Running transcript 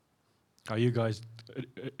Are you guys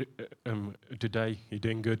today? You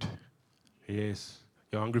doing good? Yes.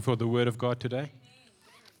 You're hungry for the Word of God today?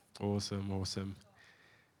 Awesome, awesome.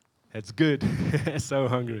 That's good. So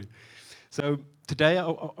hungry. So today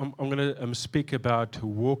I'm going to speak about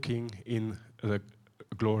walking in the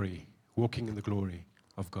glory, walking in the glory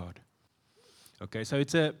of God. Okay, so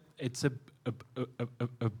it's a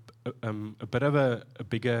bit of a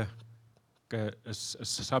bigger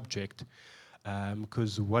subject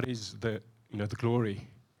because what is the glory?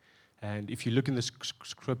 And if you look in the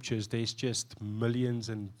scriptures, there's just millions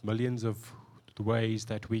and millions of ways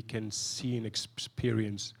that we can see and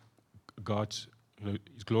experience God's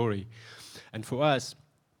His glory. And for us,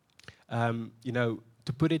 to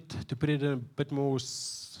put it in a bit more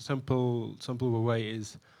simple way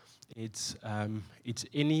is it's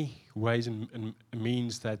any ways and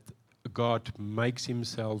means that God makes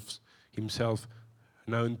himself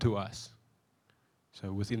known to us.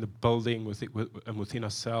 So within the building, and within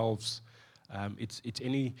ourselves, it's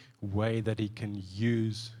any way that He can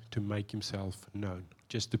use to make Himself known.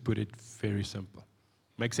 Just to put it very simple.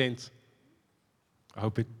 Make sense? I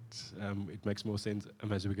hope it makes more sense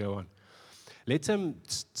as we go on. Let's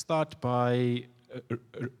start by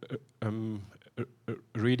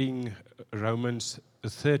reading Romans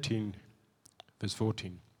 13, verse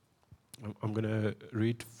 14. I'm going to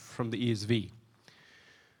read from the ESV,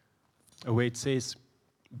 where it says,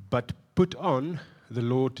 "But put on the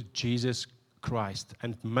Lord Jesus Christ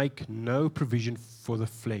and make no provision for the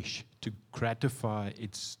flesh to gratify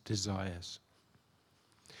its desires.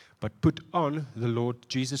 But put on the Lord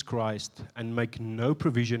Jesus Christ and make no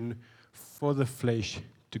provision for the flesh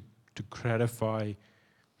to gratify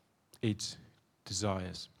its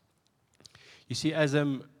desires." You see, as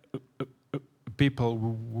people,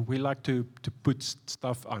 we like to put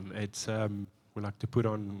stuff on. We like to put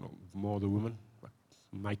on more the women, like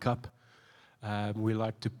makeup. We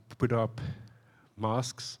like to put up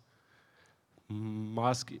masks.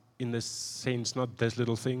 Mask in the sense, not this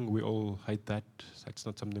little thing. We all hate that. That's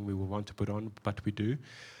not something we will want to put on, but we do.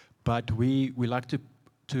 But we like to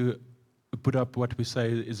put up what we say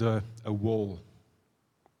is a wall.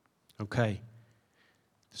 Okay.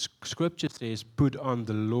 Scripture says, put on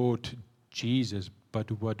the Lord Jesus. But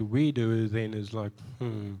what we do then is like,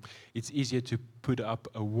 it's easier to put up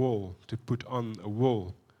a wall, to put on a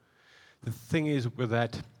wall. The thing is with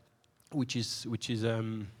that, which is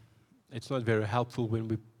it's not very helpful when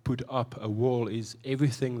we put up a wall, is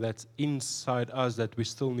everything that's inside us that we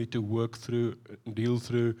still need to work through, deal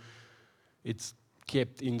through, it's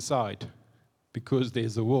kept inside because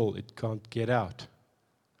there's a wall, it can't get out.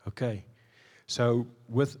 Okay. So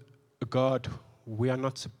with God, we are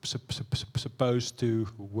not supposed to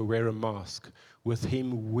wear a mask. With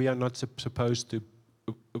Him, we are not supposed to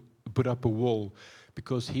put up a wall,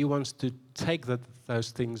 because He wants to take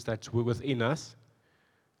those things that were within us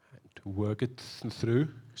and to work it through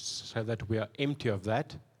so that we are empty of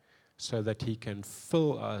that, so that He can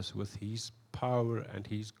fill us with His power and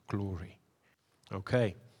His glory.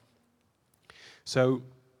 Okay. So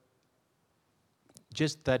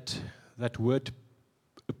just that word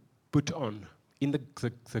put on. In the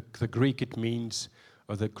Greek it means,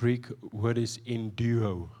 or the Greek word is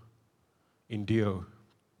enduo,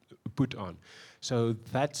 put on. So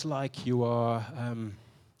that's like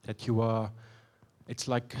it's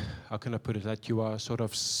like, how can I put it, that you are sort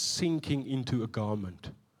of sinking into a garment.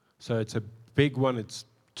 So it's a big one, it's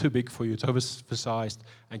too big for you, it's oversized,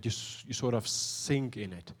 and you sort of sink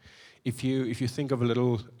in it. If you think of a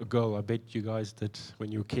little girl, I bet you guys that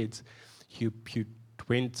when you were kids, you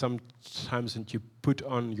went sometimes and you put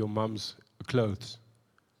on your mom's clothes.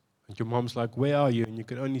 And your mom's like, "Where are you?" And you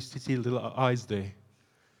can only see little eyes there.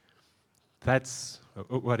 That's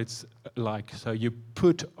what it's like. So you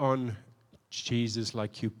put on Jesus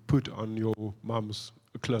like you put on your mom's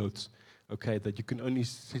clothes, okay, that you can only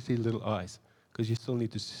see little eyes, because you still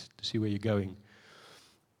need to see where you're going.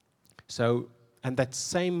 So, and that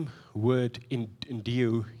same word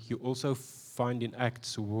endue, you also find in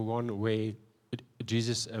Acts 1, where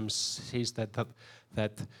Jesus says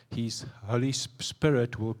that His Holy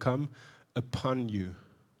Spirit will come upon you.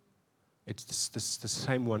 It's the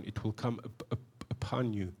same one. It will come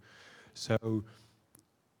upon you. So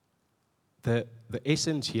the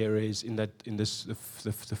essence here is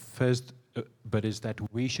the first bit is that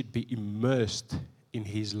we should be immersed in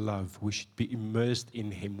His love. We should be immersed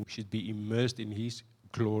in Him. We should be immersed in His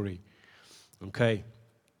glory. Okay.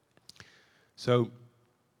 So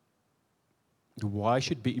why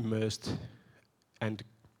should be immersed and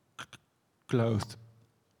clothed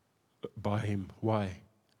by Him? Why?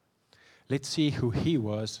 Let's see who He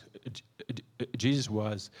was Jesus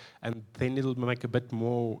was, and then it'll make a bit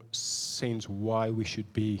more sense why we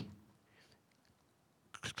should be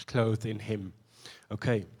clothed in him.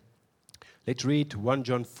 Okay, let's read 1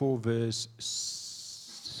 John 4, verse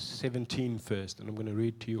 17 first, and I'm going to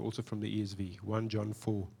read to you also from the ESV, 1 John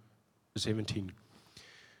 4, 17,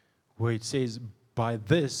 where it says, "By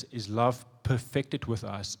this is love perfected with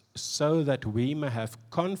us, so that we may have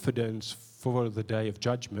confidence for the day of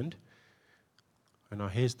judgment." And now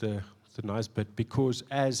here's the nice bit, "because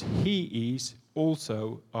as he is,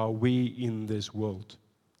 also are we in this world."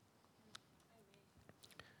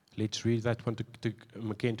 Let's read that one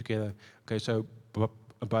again together. Okay, so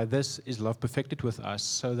by this is love perfected with us,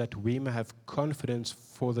 so that we may have confidence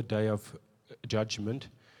for the day of judgment.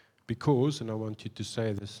 Because, and I want you to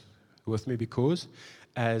say this with me, because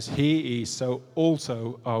as he is, so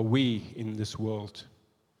also are we in this world.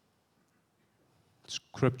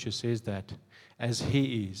 Scripture says that. As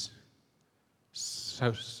he is,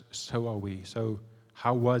 so are we. So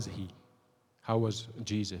how was he? How was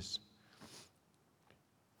Jesus?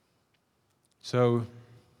 So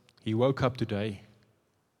he woke up today,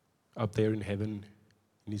 up there in heaven,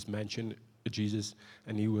 in his mansion, Jesus,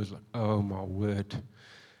 and he was like, oh my word.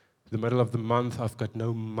 The middle of the month, I've got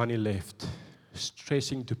no money left.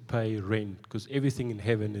 Stressing to pay rent, because everything in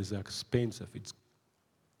heaven is expensive. It's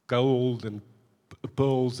gold and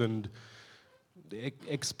pearls and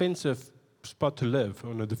expensive spot to live.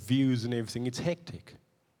 The views and everything, it's hectic.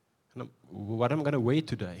 And what am I going to wear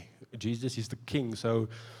today? Jesus is the king, so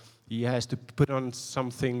he has to put on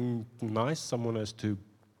something nice. Someone has to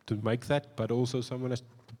make that, but also someone has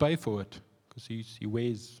to pay for it, because he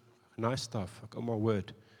wears nice stuff. Like, oh my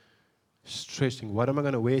word. Stressing, what am I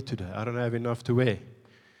going to wear today? I don't have enough to wear.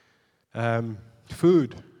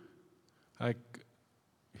 Food.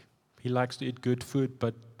 He likes to eat good food,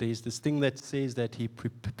 but there's this thing that says that he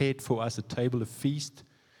prepared for us a table of feast.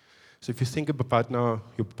 So if you think about now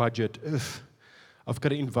your budget, I've got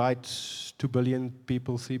to invite 2 billion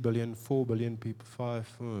people, 3 billion, 4 billion people,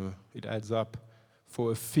 5, it adds up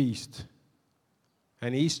for a feast.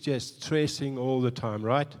 And he's just stressing all the time,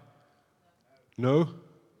 right? No?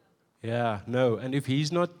 Yeah, no. And if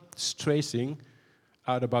he's not stressing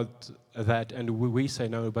out about that, and we say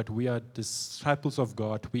no, but we are disciples of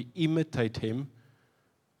God, we imitate him,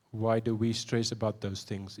 why do we stress about those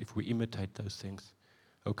things if we imitate those things?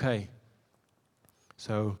 Okay.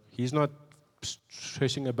 So he's not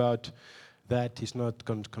stressing about that. He's not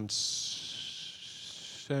concerned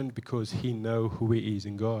because he knows who he is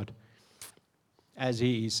in God. As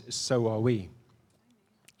he is, so are we.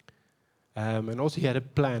 And also he had a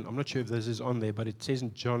plan. I'm not sure if this is on there, but it says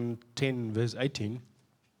in John 10, verse 18. Is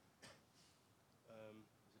it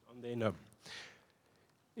on there? No.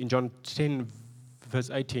 In John 10, verse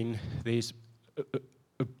 18, there's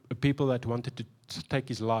people that wanted to take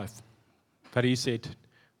his life. But he said,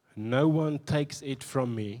 no one takes it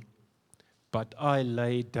from me, but I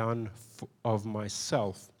lay down of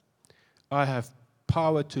myself. I have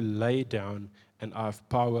power to lay down, and I have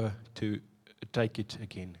power to take it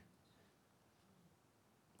again.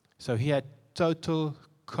 So he had total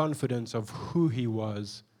confidence of who he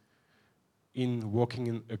was in walking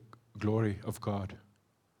in the glory of God.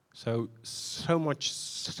 So much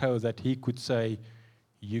so that he could say,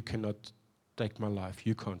 you cannot take my life.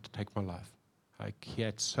 You can't take my life. Like, he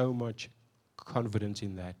had so much confidence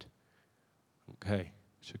in that. Okay,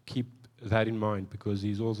 so keep that in mind, because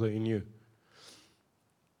he's also in you.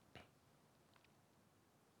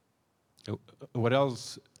 What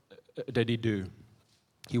else did he do?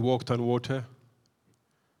 He walked on water.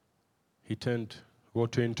 He turned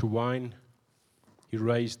water into wine. He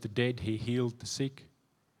raised the dead. He healed the sick.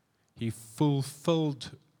 He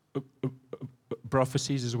fulfilled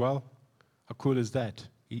prophecies as well. How cool is that?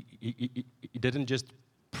 He didn't just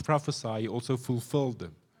prophesy, he also fulfilled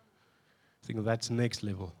them. I think that's next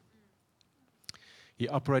level. He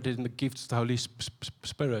operated in the gifts of the Holy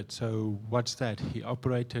Spirit. So what's that? He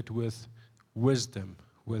operated with wisdom,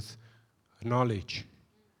 with knowledge,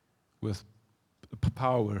 with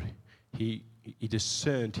power. He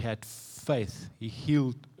discerned, he had faith, he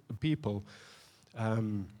healed people.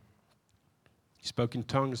 He spoke in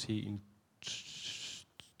tongues, he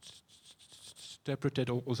interpreted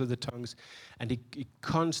also the tongues, and he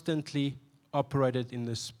constantly operated in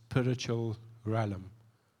the spiritual realm.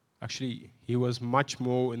 Actually, he was much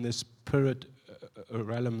more in the spirit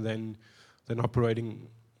realm than operating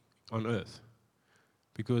on earth.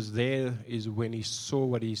 Because there is when he saw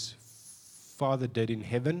what his Father did in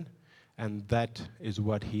heaven, and that is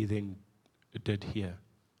what he then did here.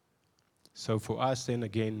 So for us then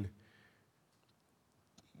again,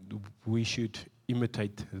 we should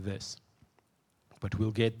imitate this. But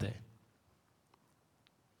we'll get there.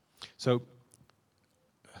 So,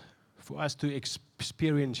 for us to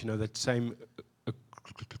experience, that same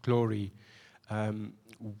glory,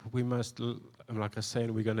 we must, like I say,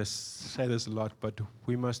 and we're going to say this a lot, but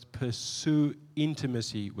we must pursue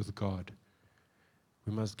intimacy with God.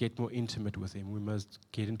 We must get more intimate with Him. We must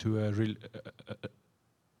get into a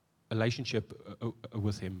relationship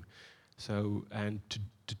with Him. So, and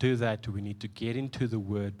to do that, we need to get into the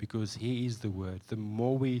Word, because He is the Word. The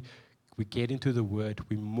more we get into the Word,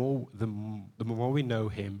 the more we know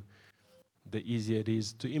Him, the easier it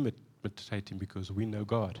is to imitate Him, because we know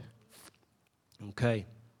God. Okay.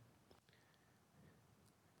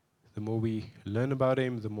 The more we learn about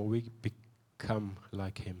Him, the more we become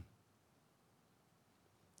like Him.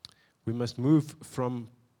 We must move from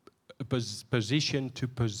position to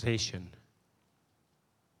possession.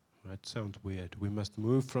 That sounds weird. We must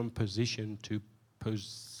move from position to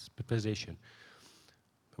possession.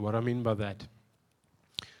 What I mean by that,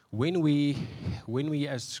 when we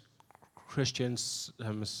as Christians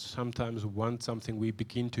sometimes want something, we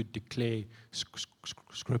begin to declare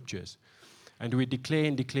scriptures. And we declare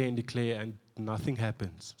and declare and declare, and nothing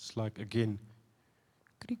happens. It's like, again,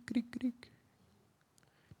 creak, creak, creak.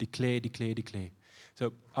 Declare, declare, declare.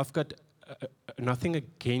 So I've got nothing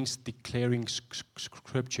against declaring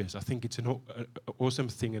scriptures. I think it's an awesome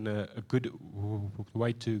thing and a good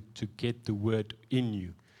way to get the word in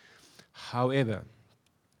you. However,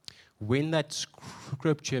 when that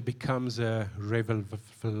scripture becomes a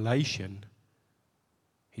revelation,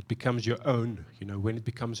 it becomes your own. When it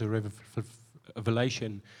becomes a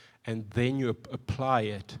revelation, and then you apply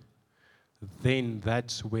it, then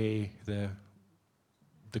that's where the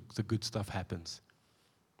good stuff happens.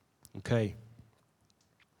 Okay.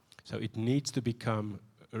 So it needs to become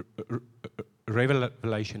a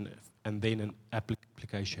revelation and then an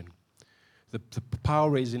application. The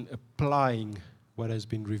power is in applying what has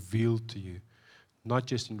been revealed to you, not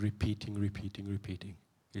just in repeating.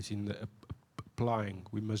 It's in the applying.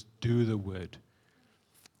 We must do the word.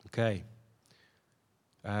 Okay.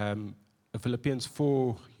 Philippians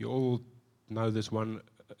 4, you all know this one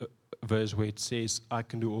verse where it says, I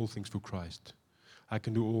can do all things through Christ. I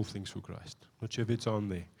can do all things through Christ. Not sure if it's on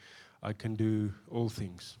there. I can do all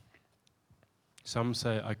things. Some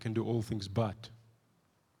say I can do all things, but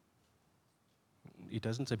it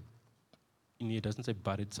doesn't say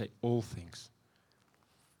but, it say all things.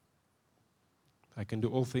 I can do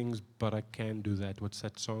all things, but I can do that. What's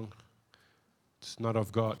that song? It's not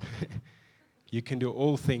of God. You can do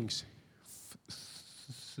all things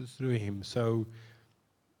through Him. So,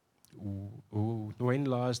 when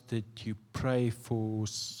last did you pray for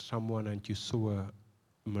someone and you saw a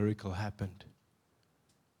miracle happened?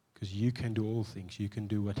 Because you can do all things. You can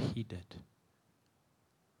do what He did.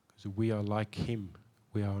 Because we are like Him.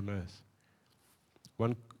 We are on earth.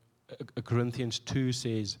 1 Corinthians 2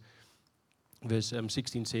 says, verse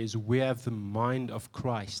 16 says, we have the mind of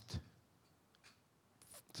Christ.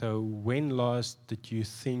 So when last did you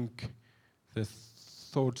think the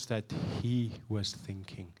thoughts that He was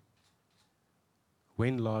thinking?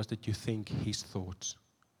 When last did you think His thoughts?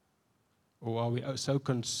 Or are we so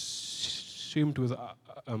consumed with,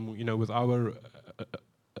 with our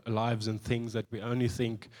lives and things that we only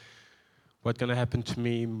think, what's going to happen to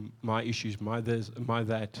me, my issues, my this, my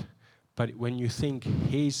that. But when you think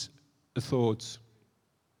His thoughts,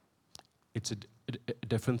 it's a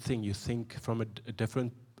different thing. You think from a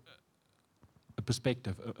different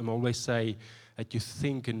perspective. I always say that you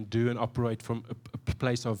think and do and operate from a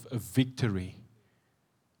place of victory.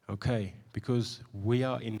 Okay, because we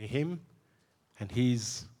are in Him, and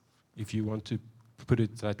He's, if you want to put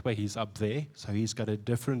it that way, He's up there, so He's got a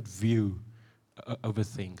different view over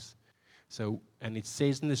things. So, and it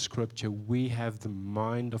says in the scripture, we have the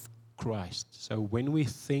mind of Christ. So when we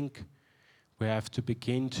think, we have to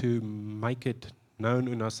begin to make it known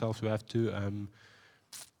in ourselves. We have to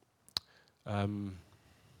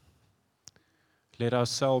let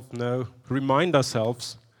ourselves know, remind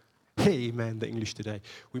ourselves. Hey, man, the English today.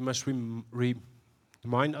 We must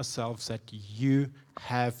remind ourselves that you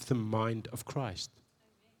have the mind of Christ.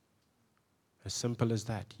 As simple as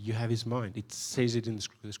that. You have His mind. It says it in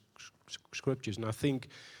the scriptures. And I think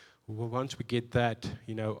once we get that,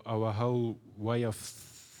 our whole way of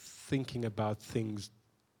thinking about things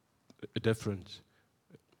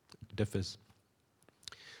differs.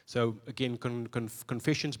 So again,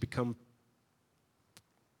 confessions become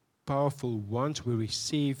powerful once we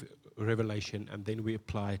receive revelation and then we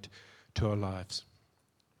apply it to our lives.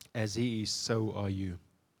 As He is, so are you.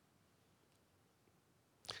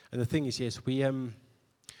 And the thing is, yes,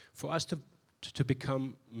 for us to to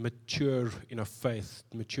become mature in our faith,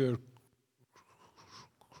 mature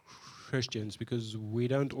Christians, because we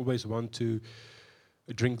don't always want to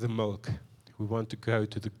drink the milk. We want to go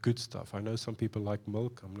to the good stuff. I know some people like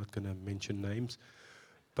milk. I'm not going to mention names.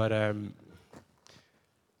 But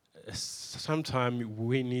sometimes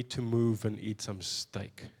we need to move and eat some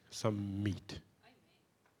steak, some meat.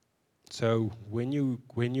 So when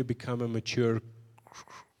you become a mature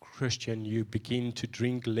Christian, you begin to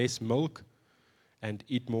drink less milk and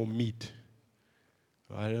eat more meat.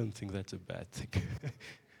 I don't think that's a bad thing.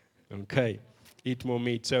 Okay, eat more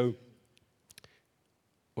meat. So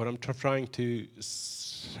what I'm trying to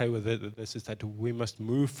say with this is that we must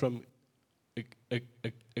move from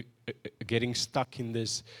getting stuck in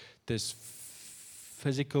this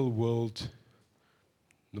physical world,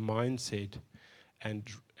 the mindset, and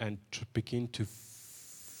to begin to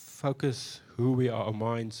focus who we are, our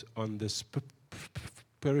minds, on the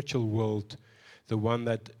spiritual world, the one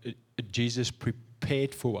that Jesus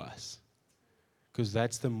prepared for us, because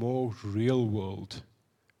that's the more real world,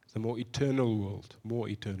 the more eternal world, more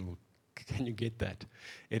eternal. Can you get that?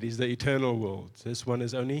 It is the eternal world. This one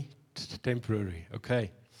is only temporary.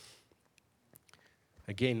 Okay.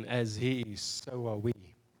 Again, as He is, so are we.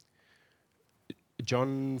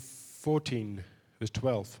 John 14, verse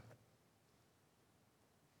 12.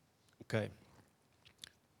 Okay.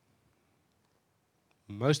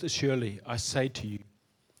 Most assuredly, I say to you,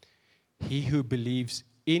 he who believes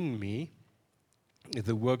in me,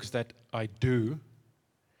 the works that I do,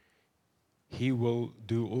 he will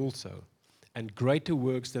do also. And greater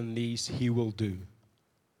works than these he will do,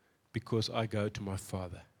 because I go to my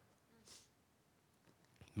Father.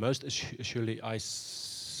 Most assuredly, I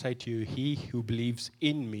say to you, he who believes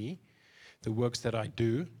in me, the works that I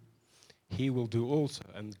do, he will do also.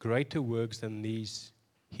 And greater works than these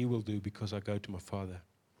he will do, because I go to my Father.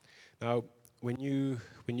 Now, when you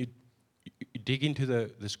dig into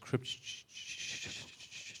the scriptures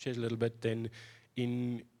a little bit, then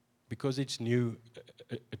because it's new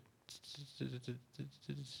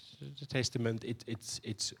Testament,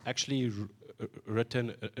 it's actually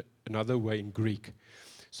written another way in Greek.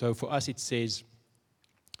 So for us, it says,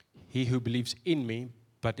 "He who believes in me,"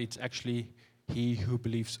 but it's actually "he who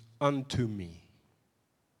believes unto me."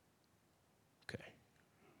 Okay,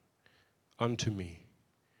 unto me.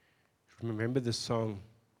 Remember the song,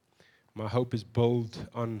 "My hope is built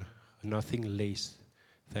on nothing less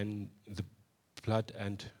than the blood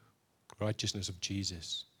and righteousness of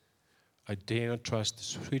Jesus. I dare not trust the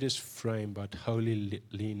sweetest frame, but wholly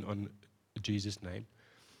lean on Jesus' name."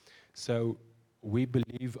 So we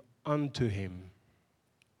believe unto him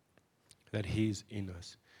that he is in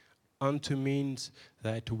us. Unto means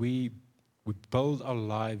that we build our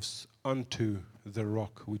lives unto the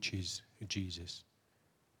rock, which is Jesus.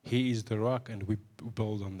 He is the rock, and we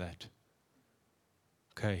build on that.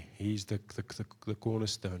 Okay, he's the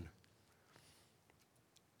cornerstone.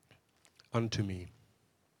 Unto me.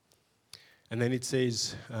 And then it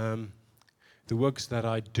says, the works that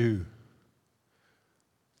I do.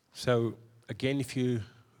 So again, if you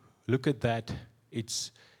look at that,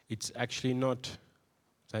 it's actually not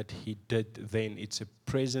that he did then. It's a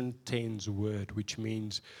present tense word, which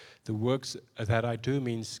means the works that I do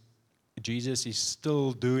means Jesus is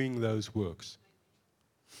still doing those works.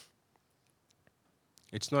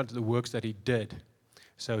 It's not the works that he did.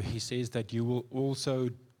 So he says that you will also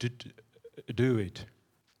do it.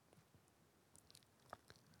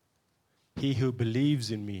 He who believes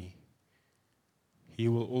in me, he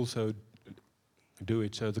will also do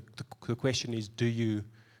it. So the question is, do you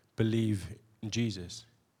believe in Jesus?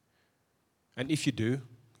 And if you do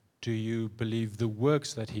you believe the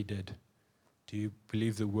works that he did? Do you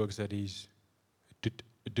believe the works that he's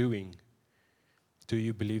doing? Do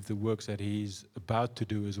you believe the works that he's about to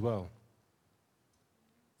do as well?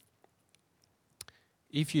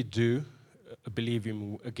 If you do believe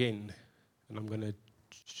him again, and I'm going to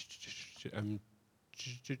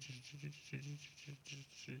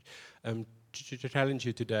challenge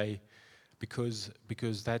you today, because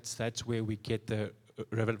that's where we get the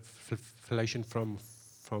revelation from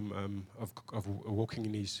of walking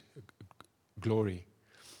in his glory.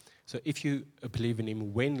 So if you believe in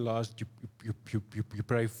him, when last you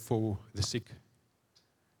pray for the sick?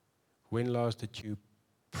 When last did you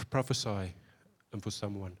prophesy for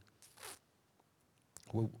someone?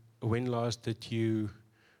 When last did you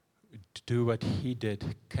do what he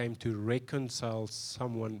did, came to reconcile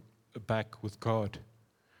someone back with God?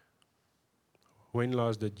 When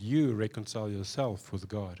last did you reconcile yourself with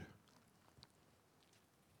God?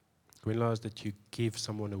 When last did you give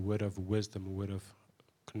someone a word of wisdom, a word of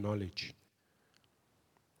knowledge?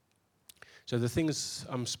 So the things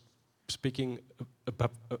I'm speaking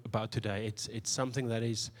about today, it's something that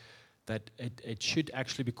it should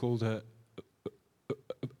actually be called a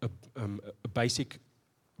basic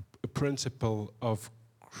principle of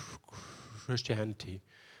Christianity,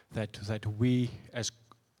 that we as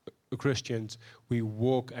Christians, we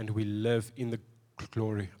walk and we live in the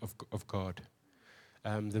glory of God.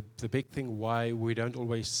 The big thing why we don't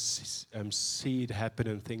always see it happen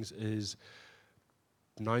in things is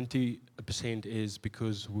 90% is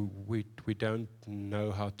because we don't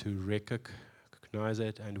know how to recognize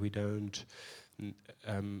it, and we don't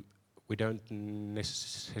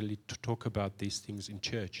necessarily talk about these things in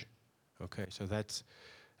church. Okay, so that's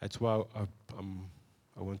why I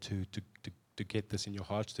want to get this in your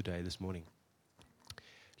hearts today, this morning.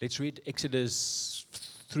 Let's read Exodus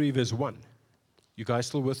 3 verse 1. You guys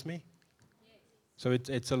still with me? Yes. So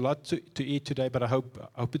it's a lot to eat today, but I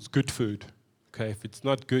hope it's good food. Okay, if it's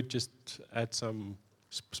not good, just add some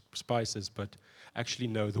spices. But actually,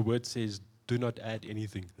 no, the word says do not add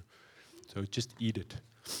anything. So just eat it.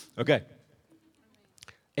 Okay.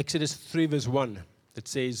 Exodus 3 verse 1. It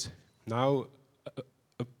says, now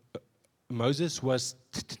Moses was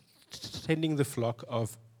tending the flock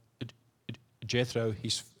of Jethro,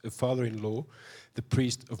 his father-in-law, the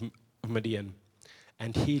priest of Midian.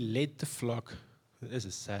 And he led the flock, this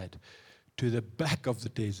is sad, to the back of the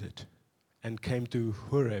desert and came to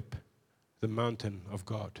Horeb, the mountain of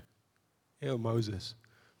God. Oh, Moses.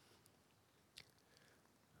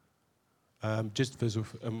 Just verse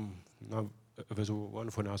 1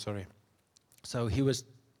 for now, sorry. So he was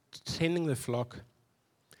tending the flock,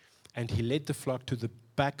 and he led the flock to the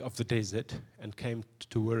back of the desert and came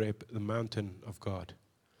to Horeb, the mountain of God.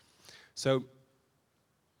 So,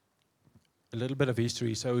 a little bit of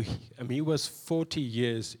history. So he was 40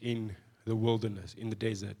 years in the wilderness, in the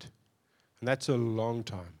desert. And that's a long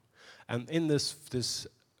time. And in this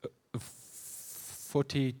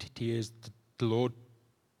 40 years, the Lord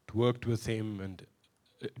worked with him and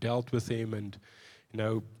dealt with him and,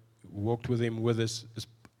 walked with him with his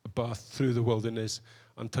path through the wilderness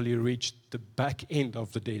until he reached the back end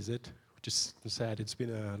of the desert, which is sad. It's been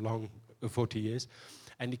a long 40 years.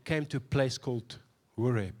 And he came to a place called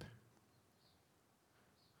Horeb.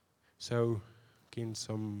 So, again,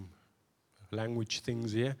 some language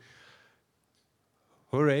things here.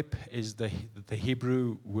 Horeb is the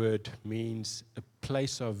Hebrew word, means a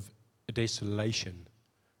place of desolation,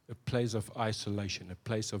 a place of isolation, a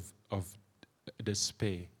place of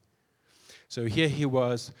despair. So here he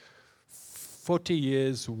was, 40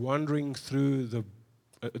 years wandering through the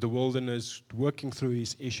wilderness, working through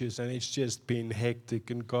his issues, and it's just been hectic,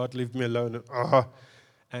 and God, leave me alone.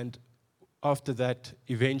 And after that,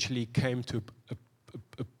 eventually came to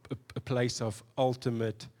a place of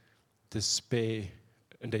ultimate despair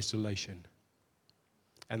and desolation.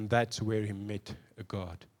 And that's where he met a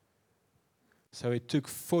God. So it took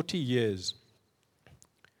 40 years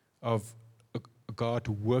of a God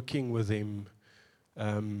working with him,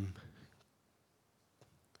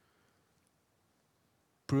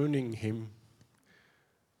 pruning him,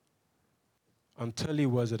 until he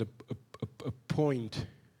was at a point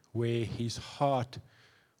where his heart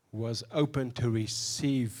was open to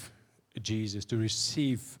receive Jesus, to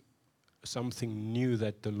receive something new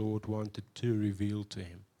that the Lord wanted to reveal to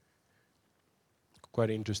him.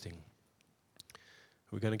 Quite interesting.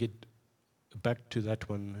 We're going to get back to that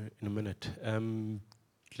one in a minute.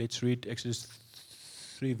 Let's read Exodus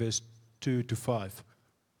 3, verse 2 to 5.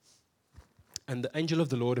 And the angel of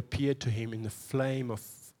the Lord appeared to him in the flame of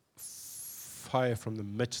fire from the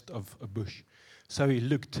midst of a bush. So he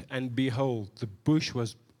looked, and behold, the bush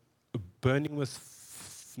was burning with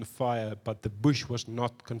fire, but the bush was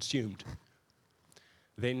not consumed.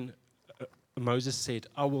 Then Moses said,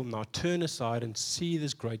 I will now turn aside and see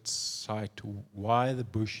this great sight, why the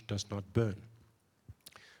bush does not burn.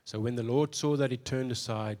 So when the Lord saw that he turned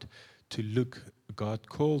aside to look, God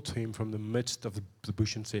called to him from the midst of the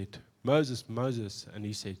bush and said, Moses, Moses. And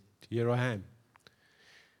he said, here I am.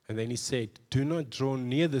 And then he said, do not draw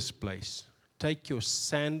near this place. Take your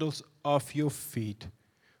sandals off your feet,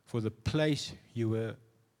 for the place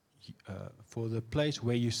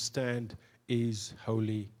where you stand is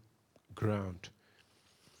holy ground.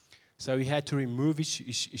 So he had to remove his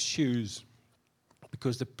shoes,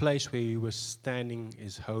 because the place where he was standing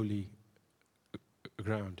is holy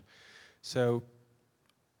ground. So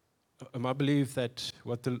I believe that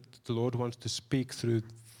what the Lord wants to speak through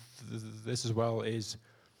this as well is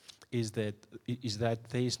that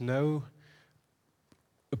there is no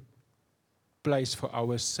place for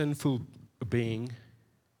our sinful being,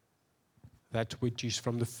 that which is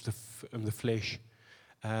from the flesh,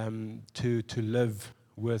 to live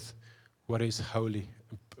with what is holy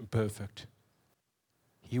and perfect.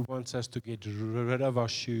 He wants us to get rid of our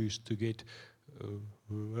shoes, to get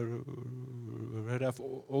rid of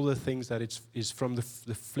all the things that is from the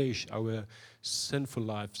flesh, our sinful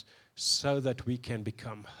lives, so that we can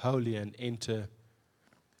become holy and enter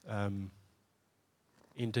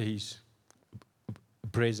into His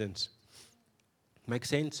presence. Make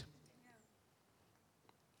sense?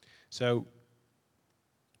 So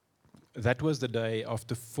that was the day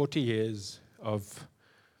after 40 years of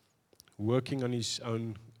working on his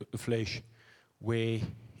own flesh, where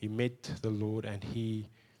he met the Lord, and he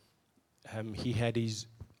had his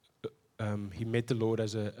he met the Lord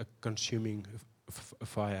as a consuming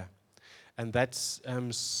fire, and that's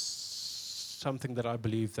something that I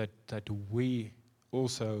believe that we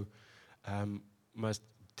also must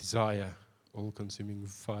desire. All-consuming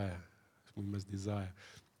fire, we must desire,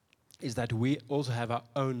 is that we also have our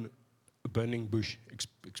own burning bush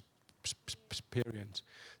experience.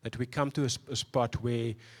 That we come to a spot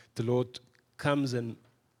where the Lord comes and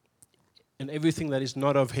everything that is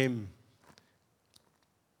not of Him,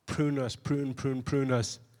 prune us.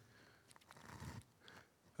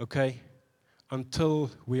 Okay?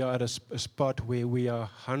 Until we are at a spot where we are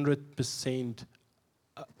 100%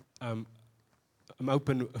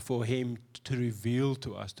 open for Him to reveal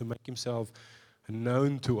to us, to make Himself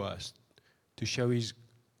known to us, to show His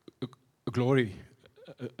glory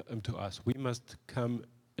to us. We must come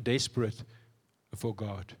desperate for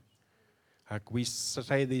God. Like we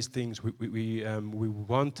say these things, we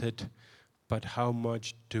want it, but how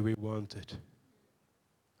much do we want it?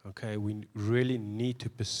 Okay, we really need to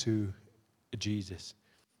pursue Jesus.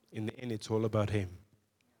 In the end, it's all about Him.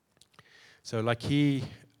 So like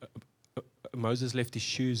Moses left his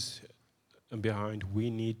shoes behind, we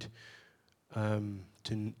need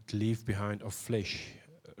to leave behind our flesh.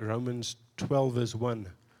 Romans 12 verse 1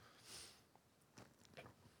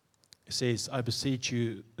 says, I beseech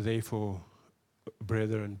you, therefore,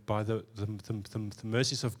 brethren, by the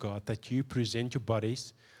mercies of God, that you present your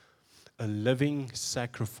bodies a living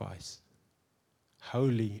sacrifice,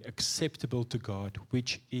 holy, acceptable to God,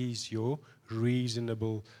 which is your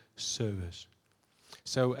reasonable service.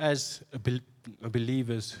 So as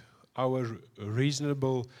believers, our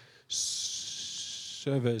reasonable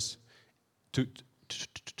service to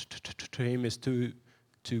Him is to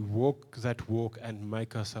walk that walk and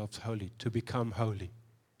make ourselves holy, to become holy.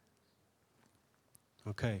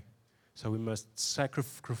 Okay, so we must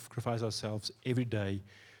sacrifice ourselves every day,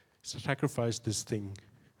 sacrifice this thing,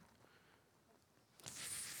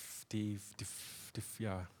 the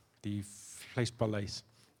vleespaleis,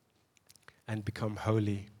 and become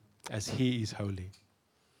holy as He is holy.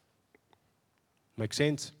 Make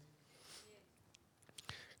sense?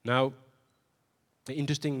 Now, the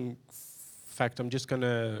interesting fact, I'm just going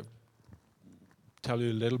to tell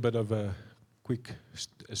you a little bit of a quick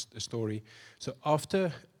story. So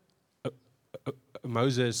after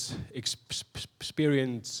Moses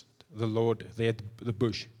experienced the Lord, they had the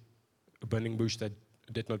bush, a burning bush that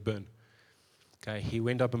did not burn. Okay, he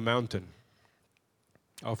went up a mountain.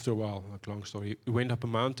 After a while, like long story, he went up a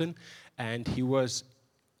mountain, and he was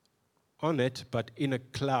on it, but in a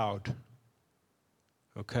cloud.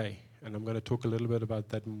 Okay, and I'm going to talk a little bit about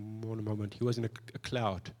that more in a moment. He was in a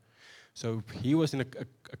cloud. So he was in a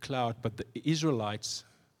cloud, but the Israelites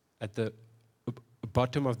at the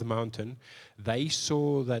bottom of the mountain, they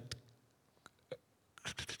saw that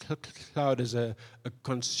cloud as a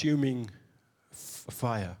consuming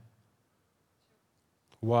fire.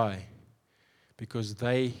 Why? Because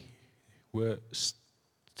they were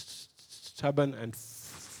stubborn and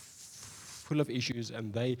full of issues,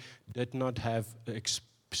 and they did not have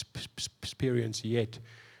experience yet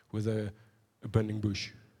with a burning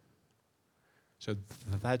bush. So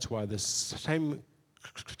that's why the same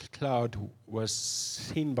cloud was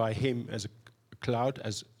seen by him as a cloud,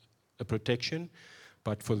 as a protection,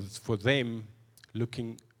 but for them,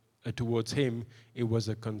 looking towards him, it was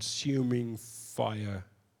a consuming fire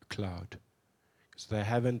cloud. So they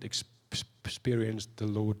haven't experienced the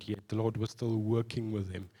Lord yet. The Lord was still working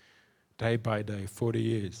with them day by day, 40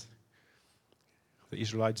 years. The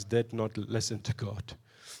Israelites did not listen to God.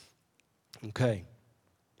 Okay.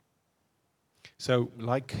 So,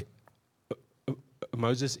 like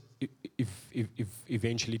Moses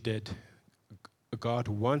eventually did, God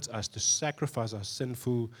wants us to sacrifice our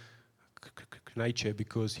sinful nature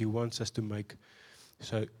because He wants to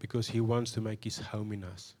make His home in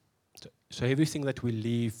us. So everything that we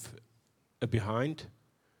leave behind,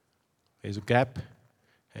 there's a gap,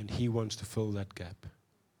 and He wants to fill that gap.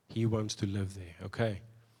 He wants to live there. Okay.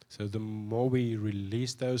 So the more we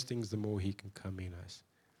release those things, the more He can come in us.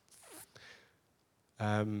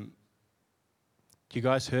 You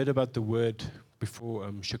guys heard about the word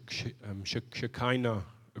before, Shekinah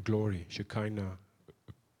glory, Shekinah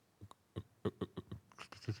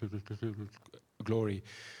glory.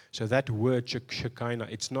 So that word Shekinah,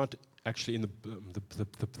 it's not actually in the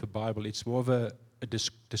Bible. It's more of a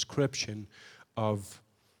description of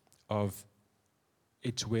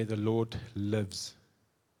it's where the Lord lives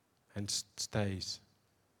and stays.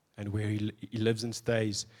 And where he lives and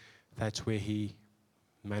stays, that's where He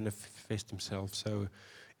manifests Himself. So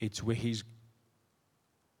it's where His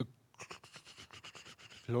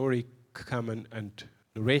glory come and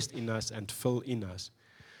rest in us and fill in us.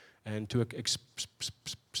 And to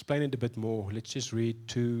explain it a bit more, let's just read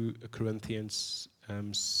 2 Corinthians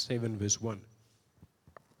 7 verse 1.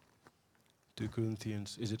 2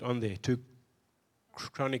 Corinthians, is it on there? 2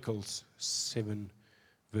 Chronicles 7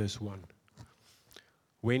 verse 1.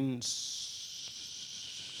 When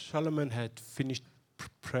Solomon had finished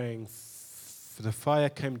praying, the fire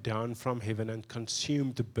came down from heaven and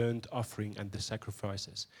consumed the burnt offering and the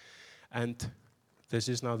sacrifices. And this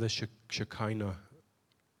is now the Shekinah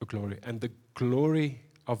glory. And the glory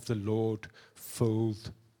of the Lord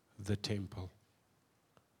filled the temple.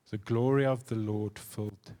 The glory of the Lord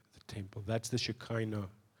filled the temple. That's the Shekinah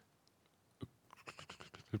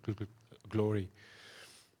glory.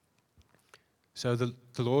 So the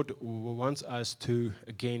Lord wants us to,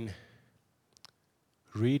 again,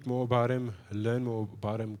 read more about Him, learn more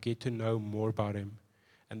about Him, get to know more about Him.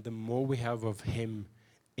 And the more we have of Him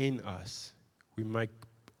in us, we make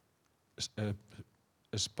a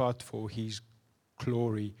spot for His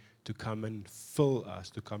glory to come and fill us,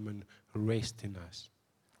 to come and rest in us.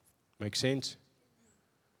 Make sense?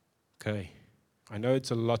 Okay. I know it's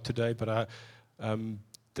a lot today, but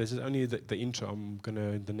this is only the intro. I'm going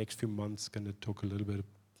to, in the next few months, going to talk a little bit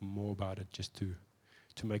more about it, just to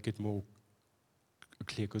make it more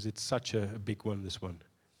clear, because it's such a big one, this one.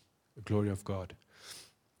 The glory of God.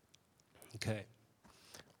 Okay.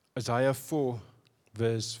 Isaiah 4,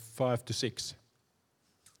 verse 5 to 6.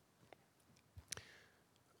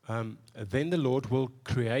 Then the Lord will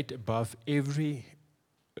create above every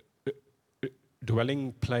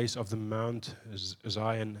dwelling place of the Mount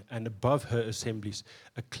Zion and above her assemblies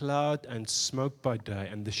a cloud and smoke by day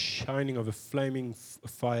and the shining of a flaming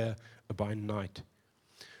fire by night.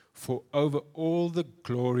 For over all the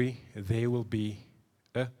glory there will be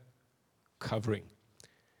a covering.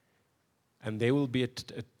 And there will be a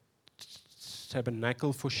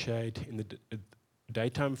tabernacle for shade in the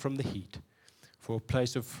daytime from the heat, for a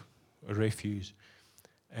place of refuge,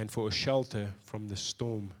 and for a shelter from the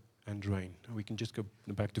storm and rain. We can just go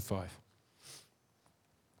back to 5.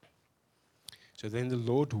 So then the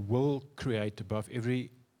Lord will create above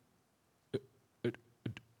every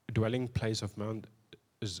dwelling place of Mount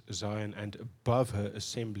Zion and above her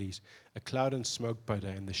assemblies a cloud and smoke by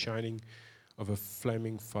day and the shining of a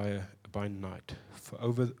flaming fire by night. For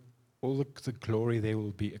over all the glory there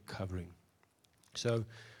will be a covering. So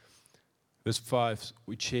verse 5,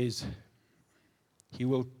 which says, He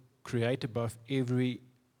will create above every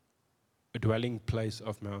dwelling place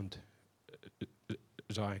of Mount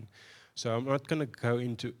Zion. So I'm not going to go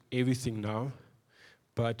into everything now,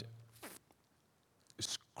 but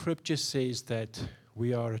Scripture says that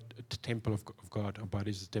we are a temple of God, our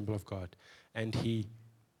body is the temple of God, and He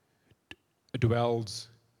dwells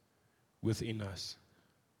within us.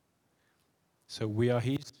 So we are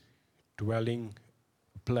His dwelling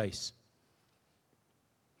place.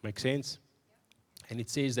 Make sense? And it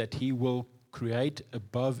says that He will create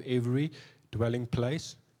above every dwelling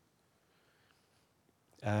place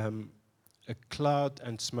a cloud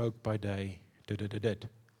and smoke by day.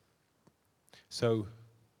 So,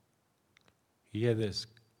 hear this.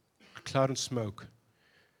 Cloud and smoke.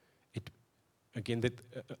 Again,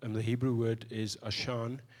 the Hebrew word is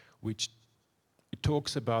ashan, which it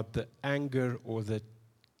talks about the anger or the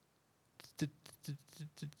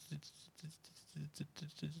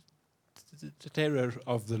terror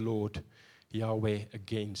of the Lord Yahweh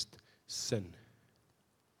against sin.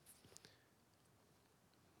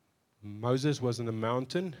 Moses was in the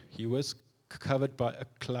mountain. He was covered by a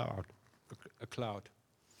cloud.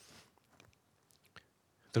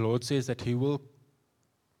 The Lord says that He will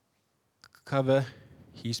cover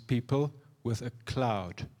His people with a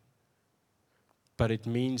cloud. But it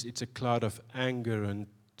means it's a cloud of anger and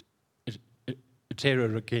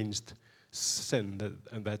terror against sin.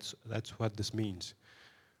 And that's what this means.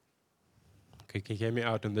 Okay, can you hear me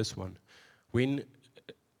out on this one? When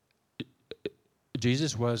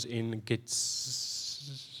Jesus was in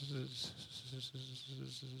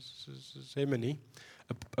Gethsemane,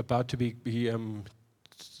 about to be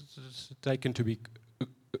taken to be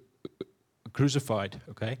crucified,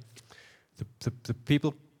 okay? The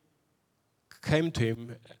people came to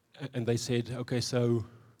him and they said, okay, so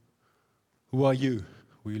who are you?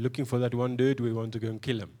 We're looking for that one dude, we want to go and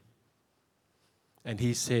kill him. And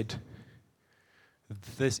he said,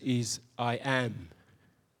 this is I am.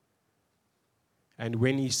 And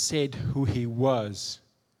when he said who he was,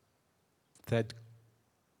 that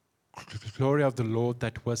glory of the Lord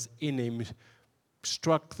that was in him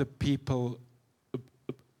struck the people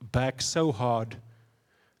back so hard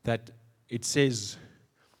that it says,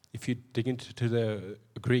 if you dig into the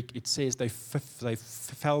Greek, it says they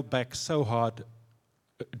fell back so hard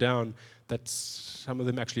down that some of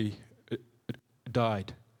them actually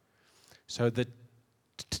died. So that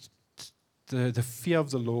the fear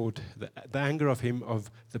of the Lord, the anger of him,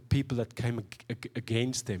 of the people that came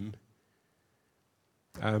against him,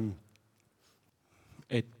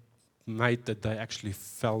 it made that they actually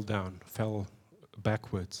fell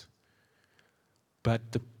backwards. But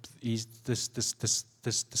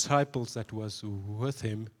this disciples that was with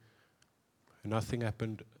him, nothing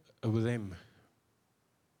happened with them.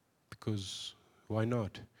 Because why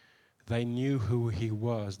not? They knew who he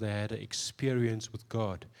was. They had an experience with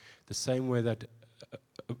God. The same way that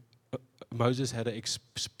Moses had an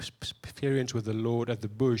experience with the Lord at the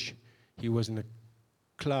bush. He was in a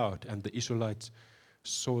cloud, and the Israelites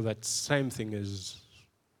saw that same thing as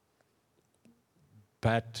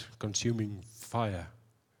bad consuming fire.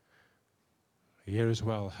 Here as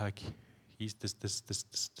well, like this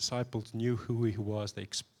disciples knew who he was. They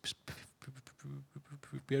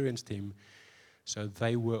experienced him, so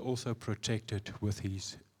they were also protected with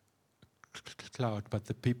his cloud. But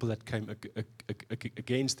the people that came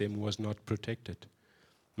against him was not protected.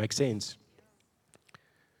 Make sense?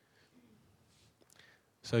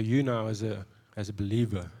 So you now, as a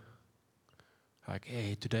believer, like,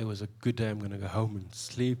 hey, today was a good day, I'm going to go home and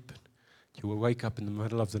sleep. You will wake up in the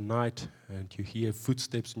middle of the night and you hear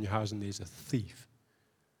footsteps in your house and there's a thief.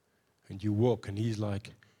 And you walk and he's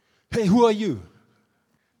like, hey, who are you?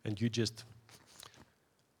 And you just,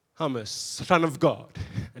 I'm a son of God.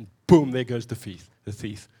 And boom, there goes the thief.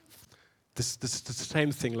 This the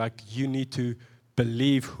same thing, like you need to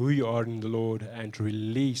believe who you are in the Lord and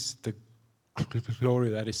release the glory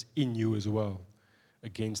that is in you as well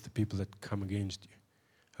against the people that come against you.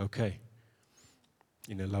 Okay.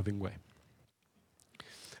 In a loving way.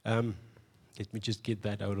 Let me just get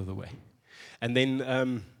that out of the way. And then,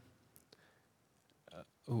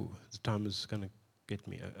 the time is going to get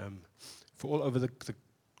me. For all over the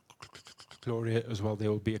glory as well, there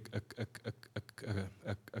will be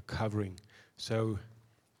a covering. So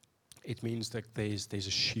it means that there's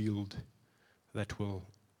a shield that will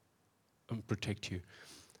protect you.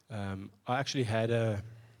 I actually had an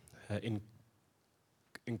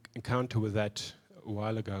encounter with that a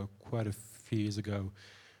while ago, quite a few years ago.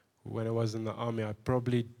 When I was in the army, I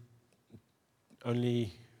probably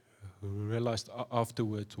only realized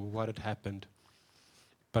afterwards what had happened.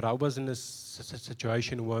 But I was in a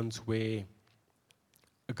situation once where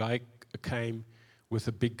a guy came with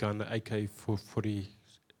a big gun, an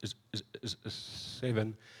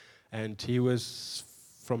AK-47, and he was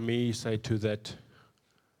from me, say, to that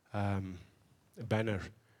banner,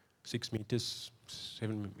 6 meters,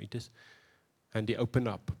 7 meters. And he opened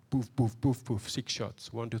up, poof, poof, poof, poof, 6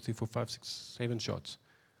 shots. 1, 2, 3, 4, 5, 6, 7 shots.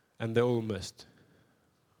 And they all missed.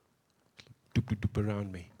 Doop, doop, doop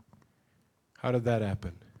around me. How did that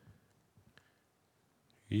happen?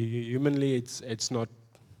 Humanly, it's not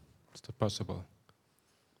possible.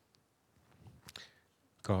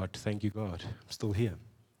 God, thank you, God. I'm still here.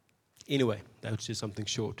 Anyway, that was just something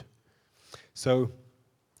short. So,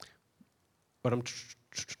 what I'm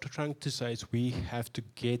trying to say is we have to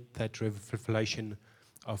get that revelation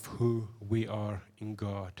of who we are in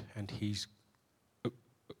God and His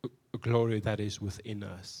glory that is within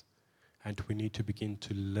us. And we need to begin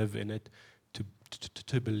to live in it,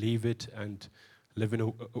 to believe it, and live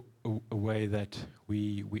in a way that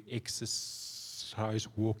we exercise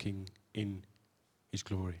walking in His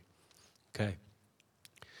glory. Okay.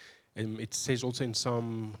 And it says also in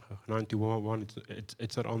Psalm 91:1,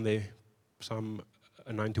 it's not on there, Psalm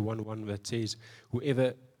 91:1, that says,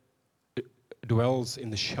 whoever dwells in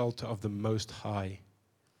the shelter of the Most High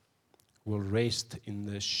will rest in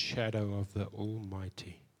the shadow of the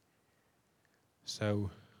Almighty. So,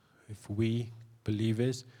 if we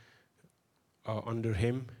believers are under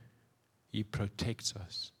Him, He protects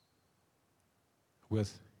us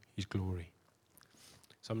with His glory.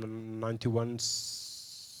 Psalm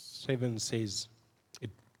 91:7 says, it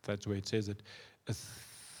That's where it says it.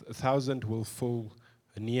 1,000 will fall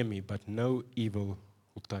near me, but no evil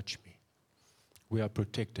will touch me. We are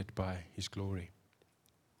protected by His glory.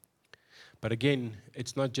 But again,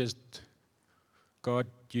 it's not just, God,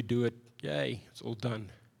 you do it, yay, it's all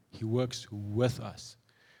done. He works with us.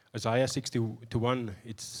 Isaiah 60:1,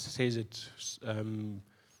 it says it,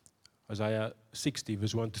 Isaiah 60,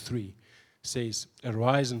 verse 1 to 3, says,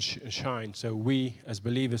 arise and shine. So we, as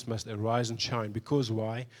believers, must arise and shine. Because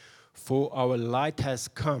why? For our light has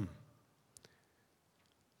come,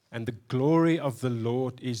 and the glory of the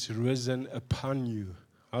Lord is risen upon you.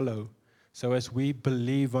 Hello. So as we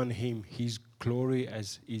believe on Him, His glory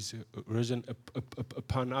is risen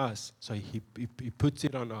upon us. So he puts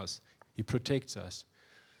it on us. He protects us.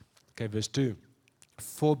 Okay, verse 2.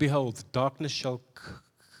 For behold, darkness shall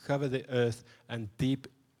cover the earth, and deep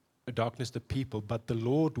darkness the people, but the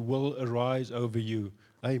Lord will arise over you.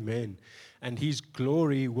 Amen. And His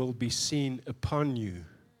glory will be seen upon you.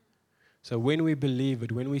 So when we believe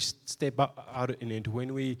it, when we step out in it,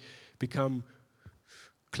 when we become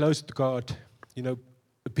close to God,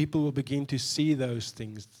 people will begin to see those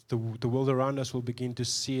things. The world around us will begin to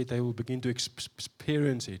see it. They will begin to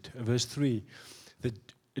experience it. Verse 3, the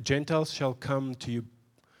Gentiles shall come to you,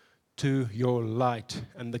 to your light,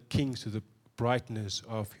 and the kings to the brightness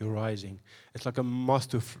of your rising. It's like a moth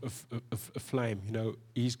to a flame.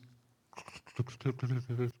 His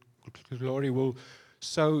glory will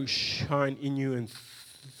so shine in you and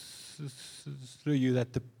through you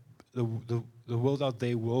that the world out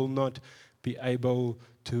there will not be able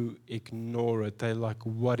to ignore it. They're like,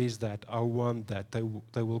 what is that? I want that. They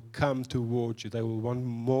will come towards you. They will want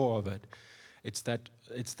more of it. It's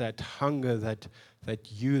that hunger that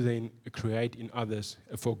you then create in others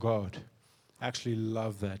for God. I actually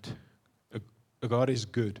love that. God is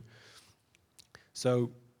good.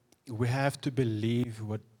 So we have to believe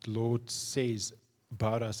what the Lord says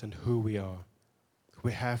about us and who we are.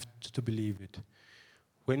 We have to believe it.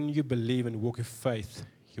 When you believe and walk in faith,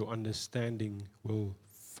 your understanding will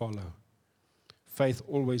follow. Faith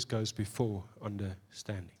always goes before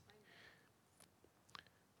understanding.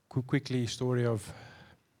 Quickly, story of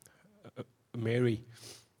Mary.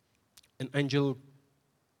 An angel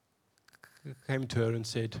came to her and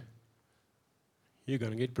said, you're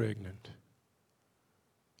going to get pregnant.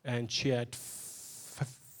 And she had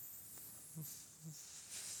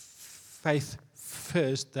faith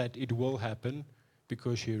first that it will happen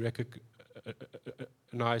because she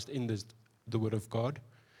recognized in the Word of God.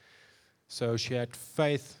 So she had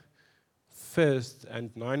faith first, and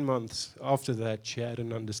 9 months after that, she had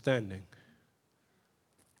an understanding.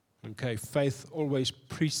 Okay, faith always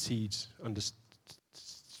precedes understanding.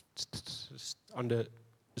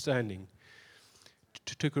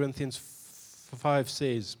 2 Corinthians 5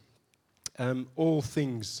 says, all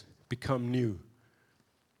things become new.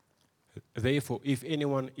 Therefore, if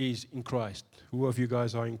anyone is in Christ, who of you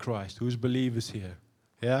guys are in Christ? Who's believers here?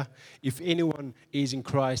 Yeah? If anyone is in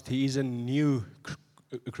Christ, he is a new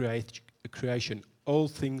creation. All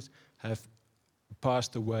things have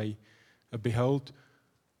passed away. Behold,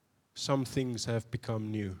 some things have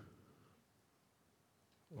become new.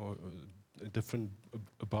 Or a different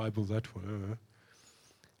Bible, that one.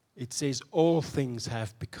 It says all things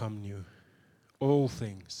have become new. All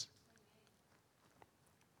things.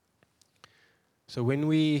 So when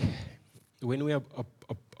we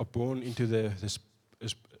are born into the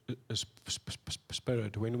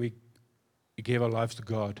Spirit, when we give our lives to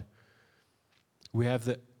God, we have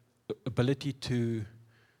the ability to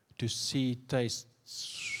see, taste,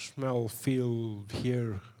 smell, feel,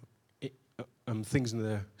 hear things in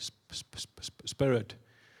the Spirit.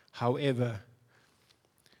 However,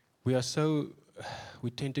 we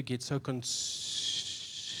tend to get so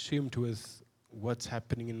consumed with what's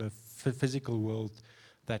happening in the physical world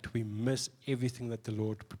that we miss everything that the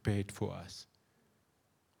Lord prepared for us.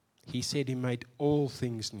 He said He made all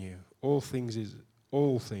things new. All things is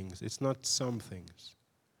all things. It's not some things.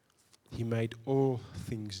 He made all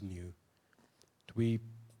things new. We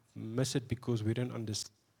miss it because we don't understand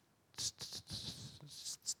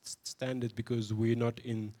it because we're not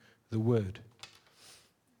in the Word.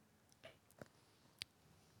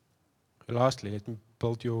 Lastly, let me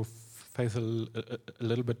build your faith a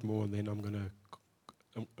little bit more, and then I'm going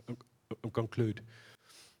to conclude.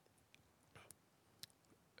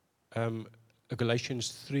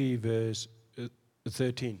 Galatians 3, verse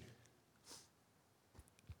 13.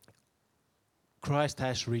 Christ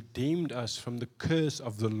has redeemed us from the curse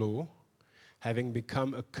of the law, having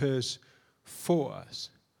become a curse for us.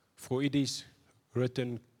 For it is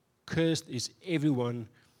written, cursed is everyone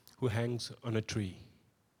who hangs on a tree.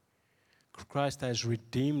 Christ has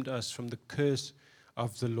redeemed us from the curse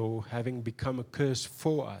of the law, having become a curse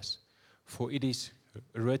for us. For it is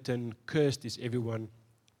written, cursed is everyone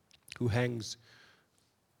who hangs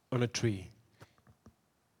on a tree.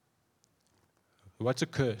 What's a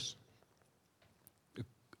curse?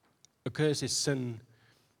 A curse is sin,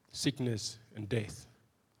 sickness, and death.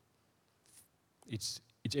 It's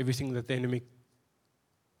everything that the enemy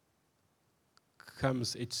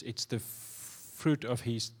comes. It's the fruit of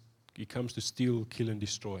he comes to steal, kill, and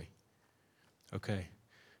destroy. Okay,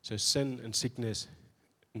 so sin and sickness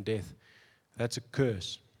and death, that's a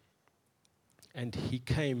curse. And he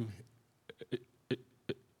came.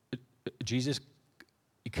 Jesus,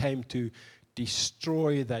 he came to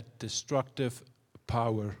destroy that destructive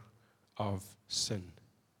power of sin.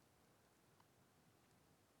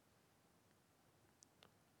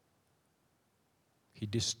 He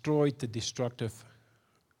destroyed the destructive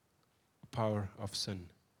power of sin.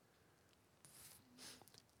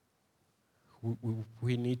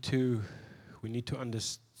 We need to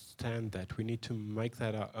understand that. We need to make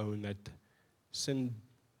that our own, that sin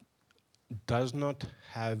does not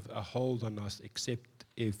have a hold on us except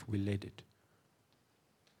if we let it.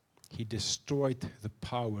 He destroyed the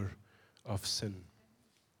power of sin.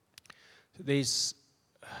 There's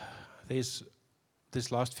this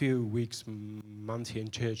last few weeks, months here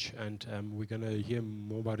in church, and we're going to hear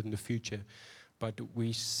more about it in the future, but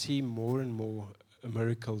we see more and more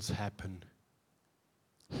miracles happen,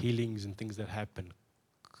 healings and things that happen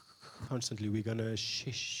constantly. We're going to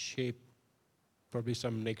share probably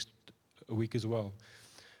some next week as well.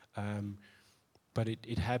 But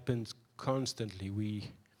it happens constantly.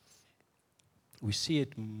 We see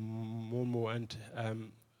it more and more, and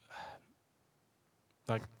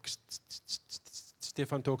like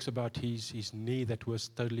Stefan talks about his knee that was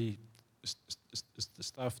totally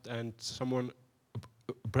stuffed, and someone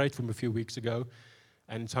prayed for him a few weeks ago,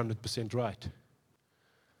 and it's 100% right.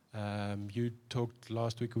 You talked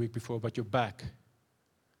last week, a week before, about your back,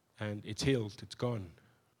 and it's healed, it's gone.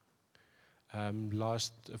 A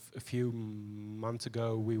few months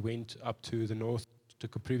ago, we went up to the north, to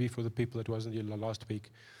Caprivi for the people that wasn't here last week,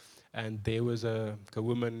 and there was a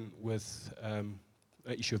woman with an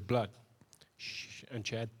issue of blood, and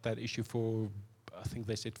she had that issue for, I think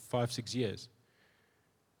they said 5-6 years.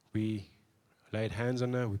 We laid hands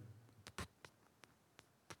on her, we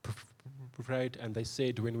prayed, and they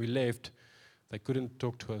said when we left, they couldn't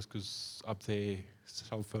talk to us because up there,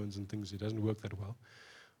 cell phones and things, it doesn't work that well.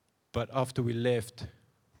 But after we left,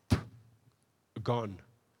 gone,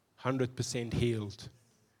 100% healed.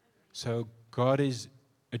 So God is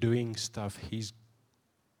doing stuff. His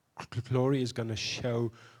glory is going to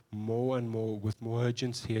show more and more with more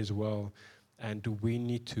urgency as well. And we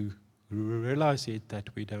need to realize it,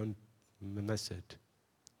 that we don't miss it.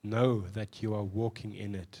 Know that you are walking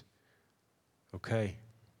in it. Okay?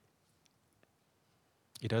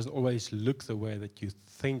 It doesn't always look the way that you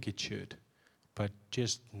think it should. But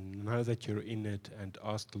just know that you're in it and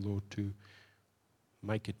ask the Lord to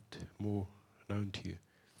make it more known to you.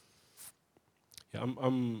 Yeah,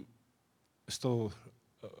 I'm still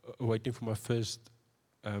waiting for my first,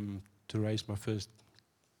 to raise my first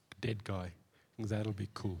dead guy. I think that'll be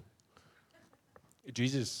cool.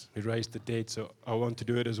 Jesus, he raised the dead, so I want to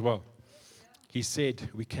do it as well. He said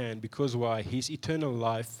we can, because why? His eternal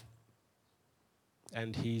life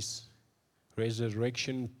and his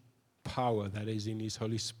resurrection power that is in his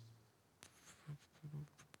Holy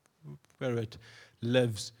Spirit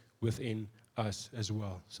lives within us as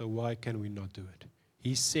well. So why can we not do it?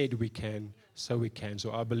 He said we can, so we can.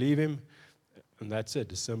 So I believe him, and that's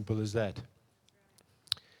it, as simple as that.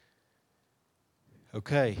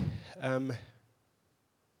 Okay.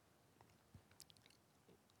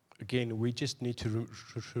 Again, we just need to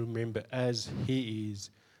remember, as he is,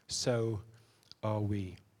 so are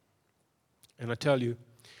we. And I tell you,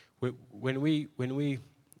 when we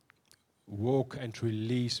walk and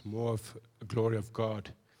release more of the glory of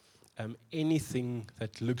God, anything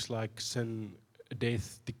that looks like sin,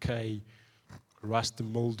 death, decay, rust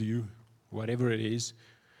and mildew, whatever it is,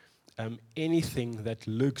 anything that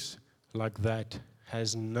looks like that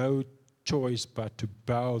has no choice but to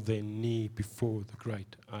bow their knee before the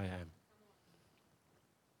great I am,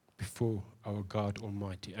 before our God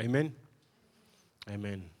Almighty. Amen?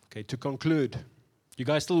 Amen. Okay, to conclude, you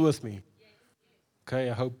guys still with me? Okay,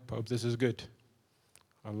 I hope this is good.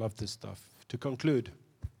 I love this stuff. To conclude,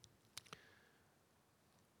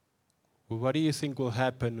 what do you think will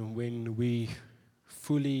happen when we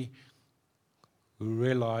fully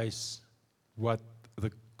realize what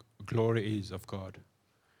the glory is of God?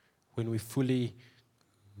 When we fully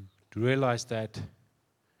realize that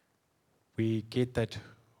we get that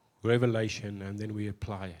revelation and then we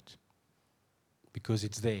apply it. Because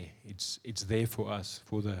it's there. It's there for us,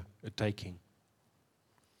 for the taking.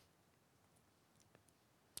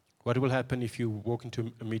 What will happen if you walk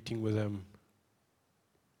into a meeting with a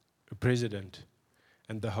president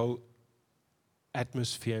and the whole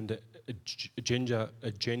atmosphere and the agenda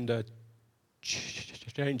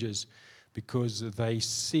changes because they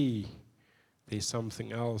see there's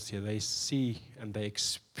something else here. They see and they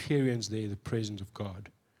experience there the presence of God.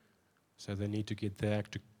 So they need to get their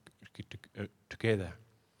act together.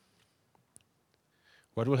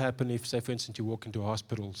 What will happen if, say, for instance, you walk into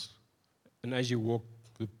hospitals and as you walk,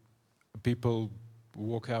 the people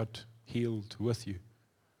walk out healed with you?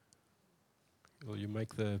 Well, you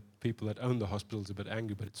make the people that own the hospitals a bit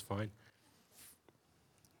angry, but it's fine.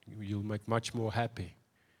 You'll make much more happy.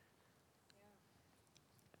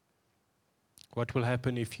 What will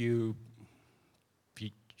happen if you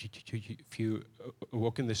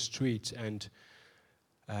walk in the streets and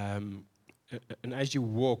as you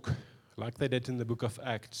walk, like they did in the book of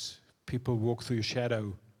Acts, people walk through your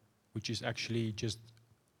shadow, which is actually just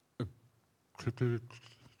a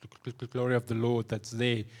glory of the Lord that's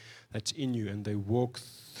there, that's in you, and they walk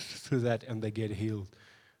through that and they get healed.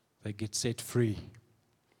 They get set free.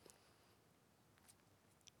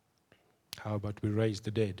 How about we raise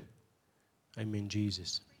the dead? Amen,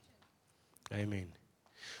 Jesus. Amen.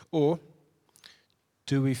 Or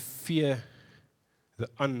do we fear the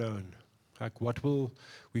unknown? Like, what will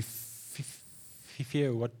we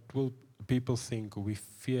fear? What will people think? Or we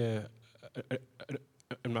fear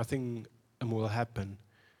nothing will happen.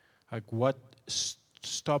 Like, what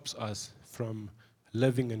stops us from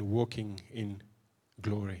living and walking in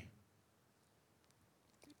glory?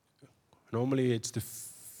 Normally, it's the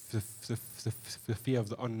fear of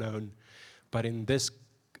the unknown, but in this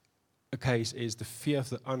case, is the fear of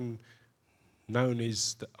the unknown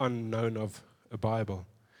is the unknown of a Bible.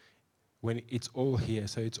 When it's all here,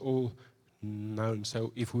 so it's all known.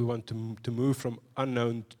 So if we want to move from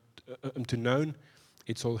unknown to known,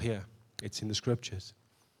 it's all here. It's in the scriptures.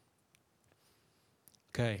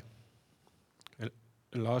 Okay. And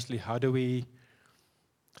lastly, how do we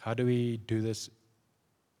do this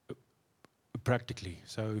practically?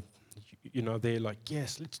 So, they're like,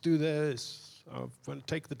 yes, let's do this. I want to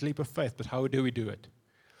take the leap of faith, but how do we do it?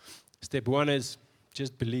 Step one is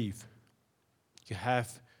just believe. You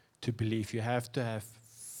have to believe. You have to have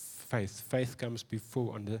faith. Faith comes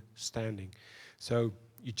before understanding. So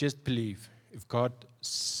you just believe. If God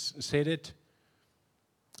said it,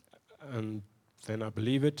 and then I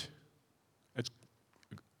believe it, it's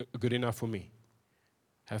good enough for me.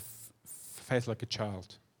 Have faith like a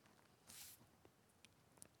child.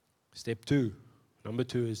 Step two. Number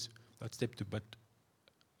two is, not step two, but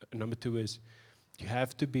number two is, you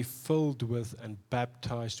have to be filled with and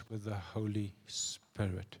baptized with the Holy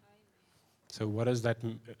Spirit. So what does that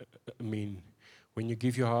mean? When you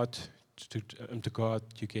give your heart to God,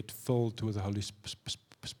 you get filled with the Holy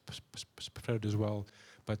Spirit as well.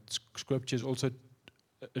 But scriptures also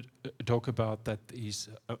talk about that His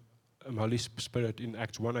Holy Spirit in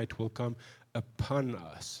Acts 1:8 will come upon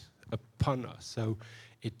us. So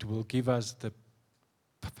it will give us the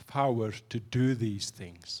power to do these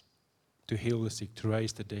things, to heal the sick, to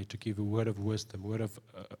raise the dead, to give a word of wisdom, word of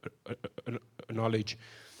knowledge,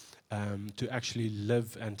 to actually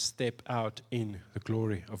live and step out in the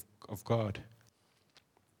glory of God.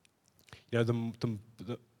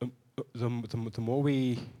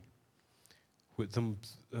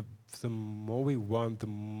 The more we want, the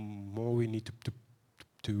more we need to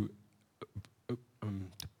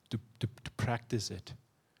practice it.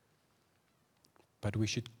 But we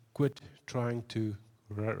should quit trying to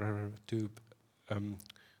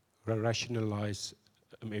rationalize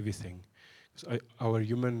everything. Our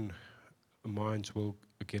human minds will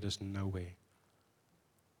get us nowhere.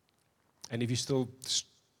 And if you still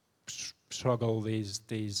struggle,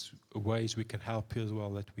 there's ways we can help you as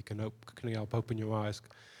well, that we can help open your eyes.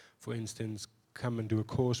 For instance, come and do a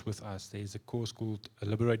course with us. There's a course called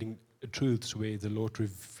Liberating Truths, where the Lord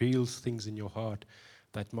reveals things in your heart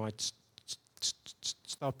that might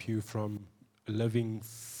stop you from living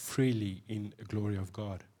freely in the glory of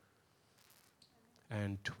God.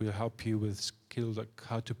 And we'll help you with skills like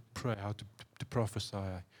how to pray, how to prophesy,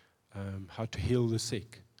 how to heal the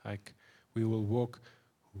sick. Like, we will walk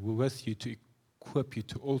with you to equip you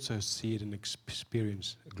to also see it and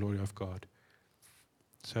experience the glory of God.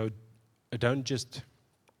 So don't just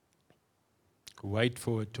wait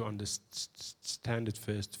for it to understand it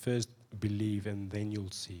first. First believe, and then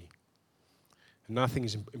you'll see. Nothing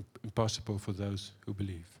is impossible for those who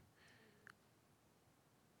believe.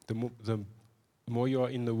 the more you are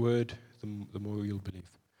in the Word, the more you'll believe.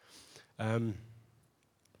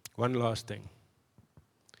 One last thing.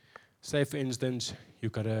 Say, for instance,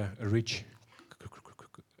 you've got a rich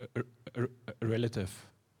relative,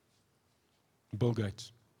 Bill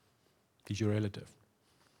Gates. He's your relative.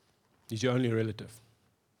 He's your only relative.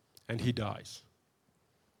 And he dies.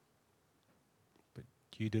 But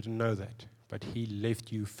you didn't know that. But he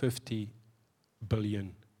left you $50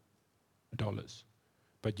 billion.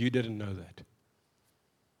 But you didn't know that.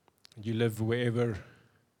 You live wherever,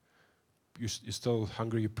 you're still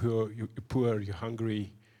hungry, you're poor, you're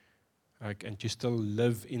hungry, and you still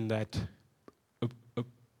live in that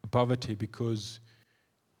poverty because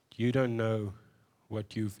you don't know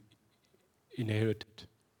what you've inherited.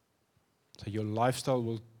 So your lifestyle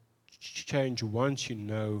will change once you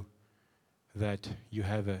know that you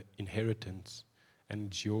have an inheritance and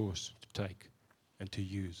it's yours to take and to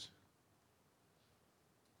use.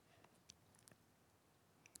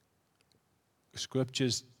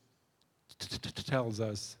 Scriptures tells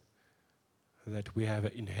us that we have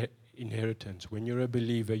an inheritance. When you're a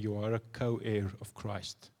believer, you are a co-heir of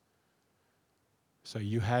Christ. So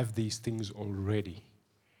you have these things already.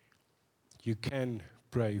 You can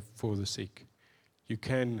pray for the sick. You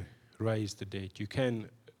can raise the dead. You can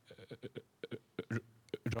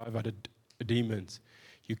drive out demons.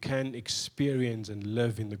 You can experience and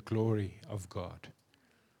live in the glory of God.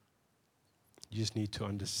 You just need to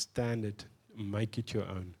understand it, make it your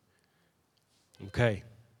own. Okay.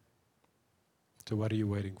 So what are you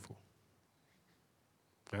waiting for?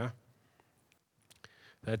 Yeah?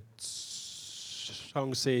 That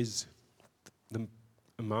song says, the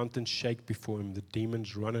mountains shake before him, the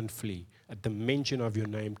demons run and flee. At the mention of your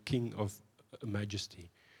name, King of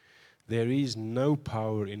Majesty. There is no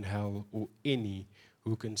power in hell or any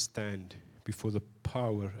who can stand before the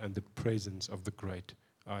power and the presence of the great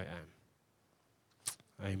I am.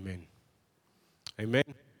 Amen. Amen.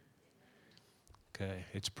 Okay,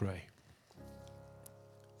 let's pray.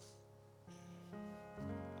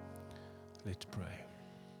 Let's pray.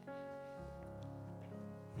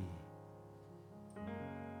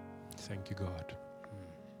 Thank you, God.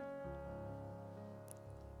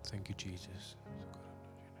 Thank you, Jesus.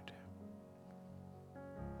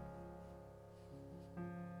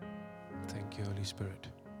 Thank you, Holy Spirit.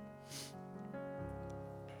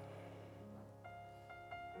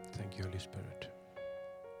 Thank you, Holy Spirit.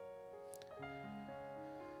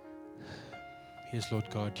 Yes, Lord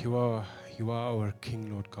God, you are our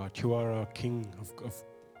King, Lord God. You are our King of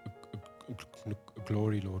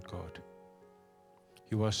glory, Lord God.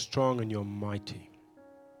 You are strong and you're mighty.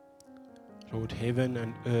 Lord, heaven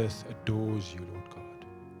and earth adores you, Lord God.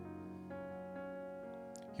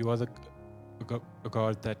 You are the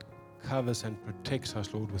God that covers and protects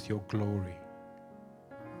us, Lord, with your glory.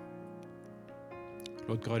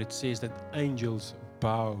 Lord God, it says that angels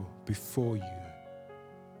bow before you.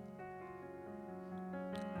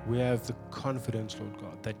 We have the confidence, Lord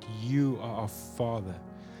God, that you are our Father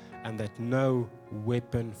and that no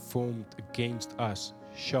weapon formed against us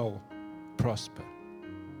shall prosper.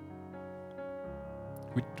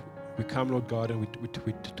 We come, Lord God, and we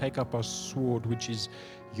take up our sword, which is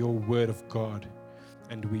your word of God,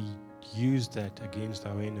 and we use that against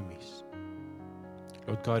our enemies.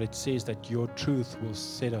 Lord God, it says that your truth will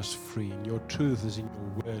set us free, and your truth is in your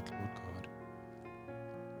word, Lord God.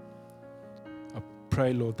 I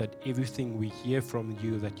pray, Lord, that everything we hear from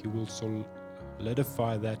you, that you will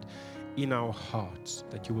solidify that in our hearts,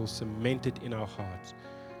 that you will cement it in our hearts,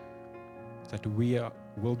 that we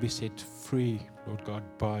will be set free, Lord God,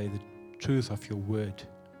 by the truth of your word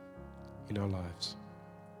in our lives.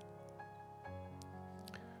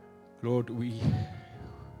 Lord,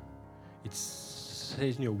 it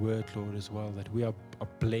says in your word, Lord, as well, that we are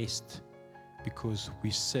blessed because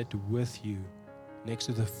we sit with you next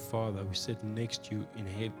to the Father. We sit next to you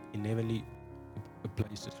in heavenly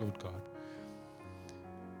places, Lord God.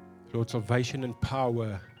 Lord, salvation and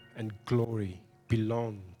power and glory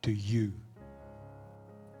belong to you.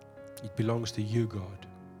 It belongs to you, God.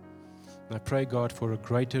 And I pray, God, for a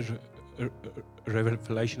greater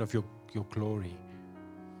revelation of your glory.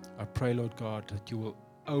 I pray, Lord God, that you will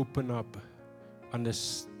open up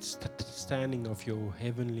understanding of your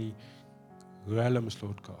heavenly realms,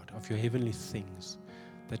 Lord God, of your heavenly things,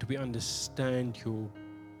 that we understand your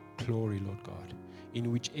glory, Lord God,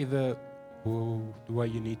 in whichever way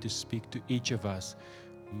you need to speak to each of us.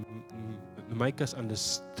 Make us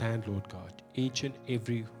understand, Lord God, each and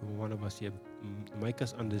every one of us here, make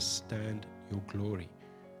us understand your glory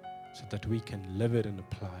so that we can live it and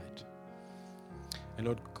apply it. And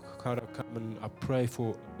Lord God, I come and I pray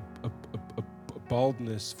for a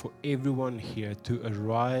boldness for everyone here to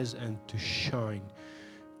arise and to shine,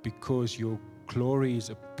 because your glory is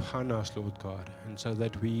upon us, Lord God, and so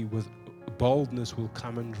that we with boldness will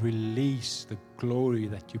come and release the glory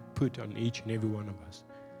that you put on each and every one of us.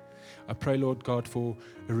 I pray, Lord God, for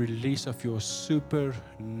a release of your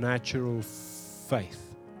supernatural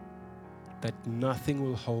faith, that nothing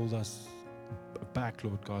will hold us back,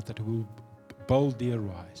 Lord God, that we will boldly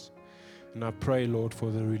arise. And I pray, Lord, for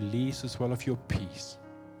the release as well of your peace.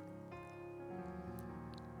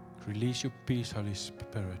 Release your peace, Holy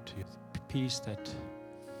Spirit, your peace that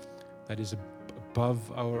is above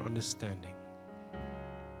our understanding.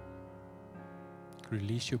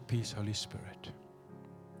 Release your peace, Holy Spirit.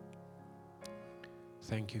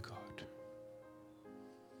 Thank you, God.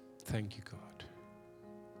 Thank you, God.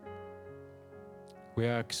 We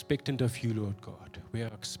are expectant of you, Lord God. We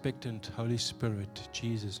are expectant, Holy Spirit,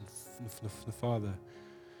 Jesus, and the Father,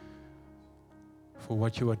 for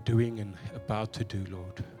what you are doing and about to do,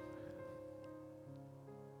 Lord.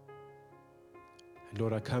 And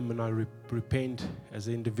Lord, I come and I repent as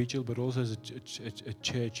an individual, but also as a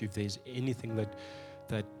church, if there's anything that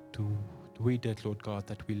we did, Lord God,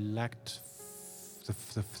 that we lacked the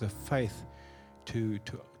faith to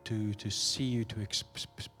see you, to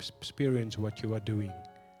experience what you are doing.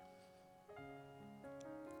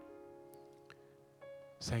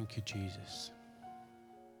 Thank you, Jesus.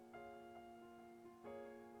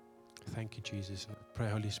 Thank you, Jesus. And I pray,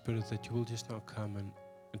 Holy Spirit, that you will just now come and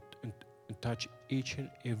touch each and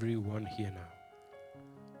every one here now.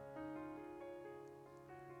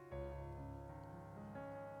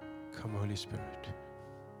 Come, Holy Spirit.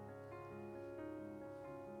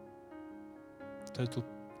 Total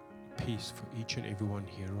peace for each and every one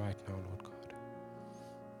here right now, Lord God.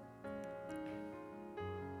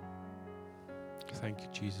 Thank you,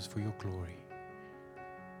 Jesus, for your glory.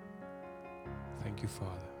 Thank you,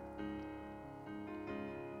 Father.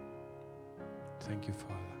 Thank you,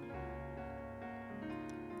 Father.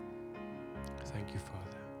 Thank you,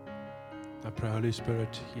 Father. I pray, Holy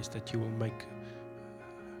Spirit, yes, that you will make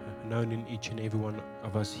known in each and every one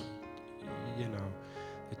of us,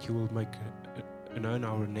 that you will make known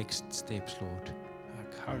our next steps, Lord.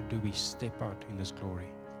 Like, how do we step out in this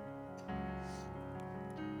glory?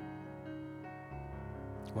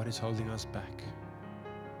 What is holding us back?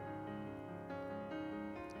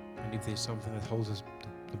 And if there's something that holds us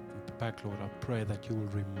back, Lord, I pray that you will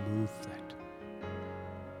remove that.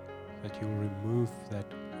 That you will remove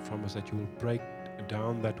that from us, that you will break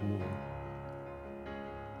down that wall.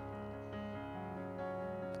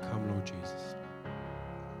 Come, Lord Jesus.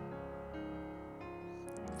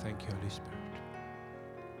 Thank you, Holy Spirit.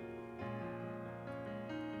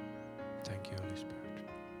 Thank you, Holy Spirit.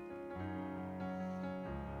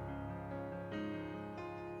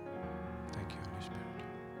 Thank you, Holy Spirit.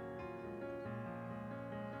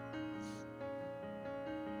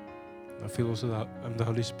 I feel also that the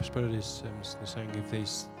Holy Spirit is saying, if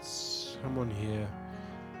there's someone here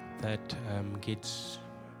that gets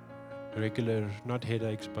regular, not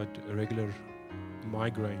headaches, but regular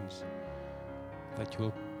migraines, that you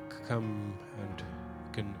will come and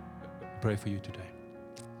can pray for you today.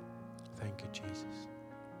 Thank you, Jesus.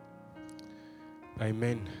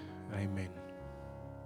 Amen. Amen.